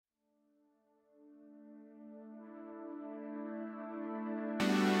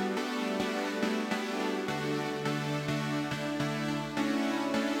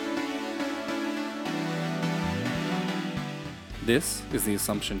This is the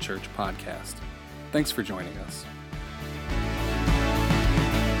Assumption Church podcast. Thanks for joining us.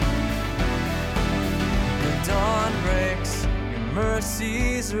 The dawn breaks, your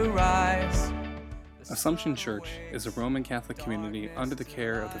mercies arise. Assumption Church is a Roman Catholic community under the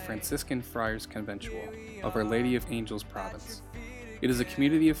care of the Franciscan Friars Conventual of Our Lady of Angels Province. It is a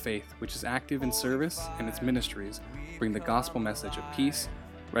community of faith which is active in service, and its ministries bring the gospel message of peace,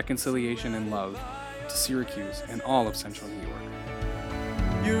 reconciliation, and love to Syracuse and all of central New York.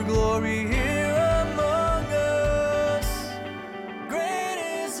 Your glory here among us,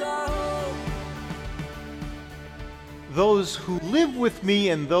 great is our hope. Those who live with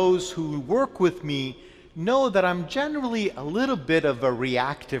me and those who work with me know that I'm generally a little bit of a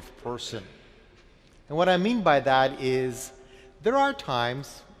reactive person. And what I mean by that is there are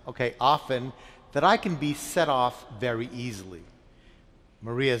times, often, that I can be set off very easily.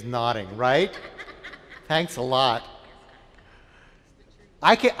 Maria's nodding, right? Thanks a lot.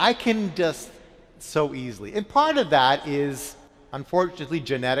 I can just so easily. And part of that is, unfortunately,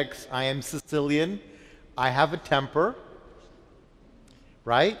 genetics. I am Sicilian. I have a temper,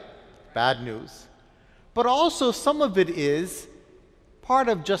 right? Bad news. But also some of it is part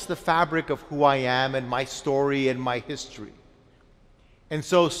of just the fabric of who I am and my story and my history. And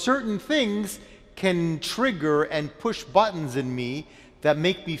so certain things can trigger and push buttons in me that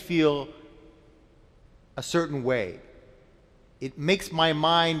make me feel a certain way. It makes my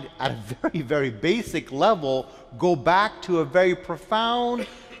mind, at a very, very basic level, go back to a very profound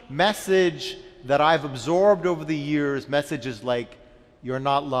message that I've absorbed over the years. Messages like, you're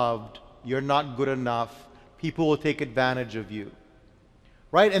not loved, you're not good enough, people will take advantage of you.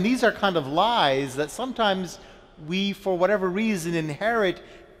 Right? And these are kind of lies that sometimes we, for whatever reason, inherit.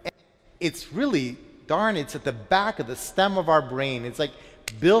 It's really, it's at the back of the stem of our brain. It's like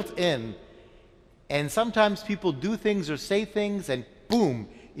built in. And sometimes people do things or say things, and boom,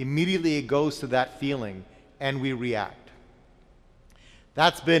 immediately it goes to that feeling, and we react.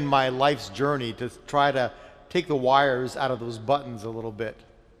 That's been my life's journey, to try to take the wires out of those buttons a little bit.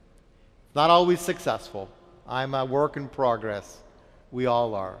 Not always successful. I'm a work in progress. We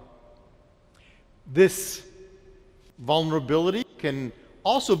all are. This vulnerability can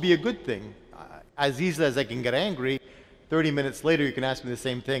also be a good thing. As easily as I can get angry, 30 minutes later you can ask me the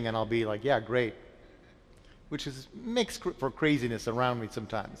same thing, and I'll be like, yeah, great. Which makes for craziness around me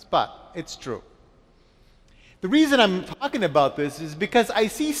sometimes, but it's true. The reason I'm talking about this is because I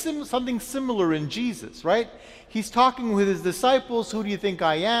see something similar in Jesus, right? He's talking with his disciples, who do you think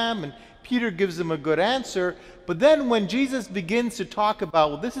I am? And Peter gives him a good answer. But then when Jesus begins to talk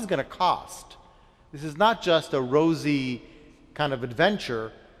about, well, this is going to cost. This is not just a rosy kind of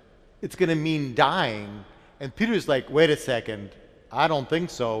adventure. It's going to mean dying. And Peter's like, wait a second, I don't think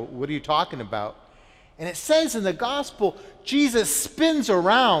so. What are you talking about? And it says in the gospel, Jesus spins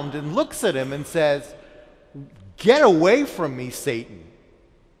around and looks at him and says, get away from me, Satan.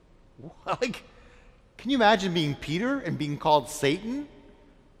 Like, can you imagine being Peter and being called Satan?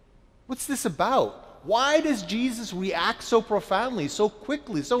 What's this about? Why does Jesus react so profoundly, so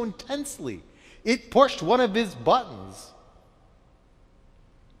quickly, so intensely? It pushed one of his buttons.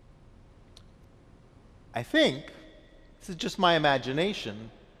 I think, this is just my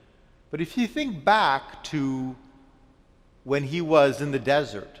imagination, but if you think back to when he was in the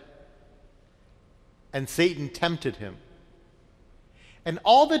desert and Satan tempted him, and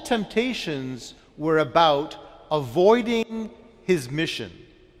all the temptations were about avoiding his mission,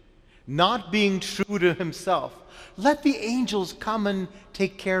 not being true to himself. Let the angels come and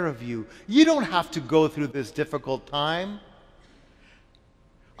take care of you. You don't have to go through this difficult time.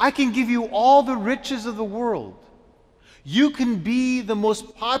 I can give you all the riches of the world. You can be the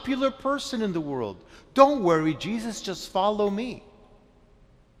most popular person in the world. Don't worry, Jesus, just follow me.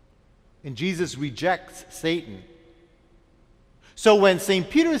 And Jesus rejects Satan. So when St.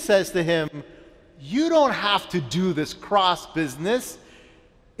 Peter says to him, you don't have to do this cross business,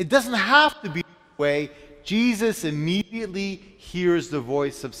 it doesn't have to be that way, Jesus immediately hears the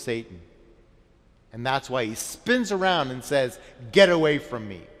voice of Satan. And that's why he spins around and says, get away from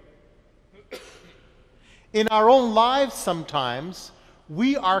me. In our own lives sometimes,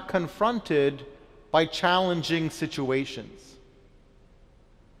 we are confronted by challenging situations.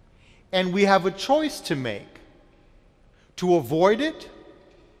 And we have a choice to make, to avoid it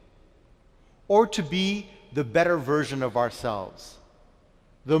or to be the better version of ourselves,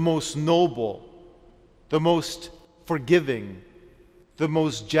 the most noble, the most forgiving, the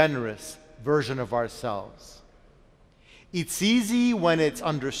most generous version of ourselves. It's easy when it's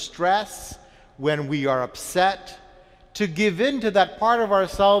under stress, when we are upset, to give in to that part of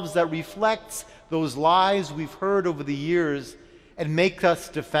ourselves that reflects those lies we've heard over the years and makes us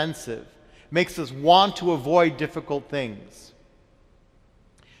defensive, makes us want to avoid difficult things.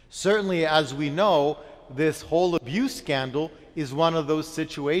 Certainly, as we know, this whole abuse scandal is one of those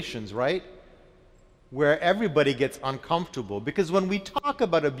situations, right? Where everybody gets uncomfortable. Because when we talk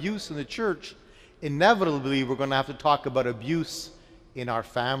about abuse in the church, inevitably we're going to have to talk about abuse in our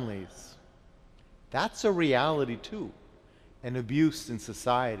families. That's a reality too, an abuse in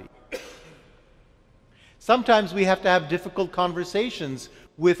society. Sometimes we have to have difficult conversations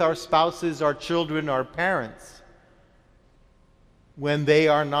with our spouses, our children, our parents, when they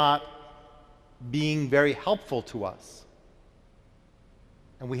are not being very helpful to us.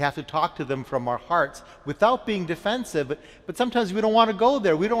 And we have to talk to them from our hearts without being defensive, but sometimes we don't want to go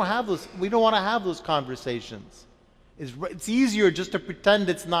there. We don't want to have those conversations. It's easier just to pretend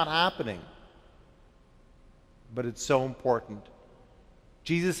it's not happening. But it's so important.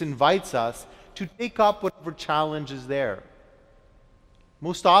 Jesus invites us to take up whatever challenge is there.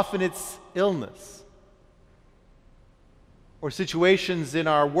 Most often it's illness or situations in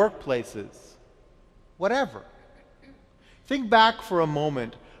our workplaces, whatever. Think back for a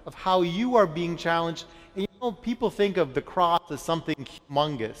moment of how you are being challenged. And people think of the cross as something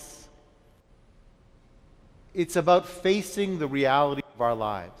humongous. It's about facing the reality of our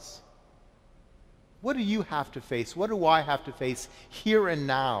lives. What do you have to face? What do I have to face here and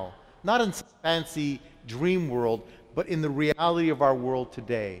now? Not in some fancy dream world, but in the reality of our world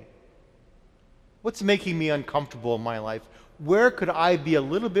today. What's making me uncomfortable in my life? Where could I be a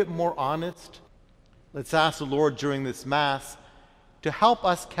little bit more honest? Let's ask the Lord during this Mass to help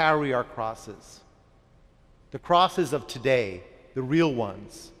us carry our crosses. The crosses of today, the real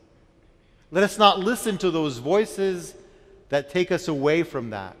ones. Let us not listen to those voices that take us away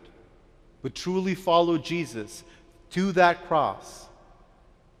from that, but truly follow Jesus to that cross,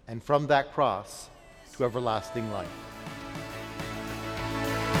 and from that cross to everlasting life.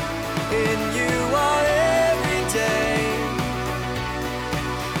 In you our every day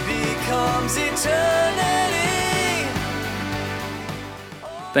becomes eternity.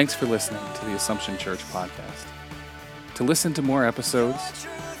 Thanks for listening to the Assumption Church podcast. To listen to more episodes,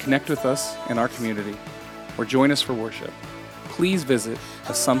 connect with us in our community, or join us for worship, please visit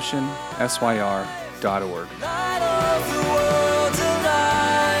AssumptionSYR.org. Light of the world.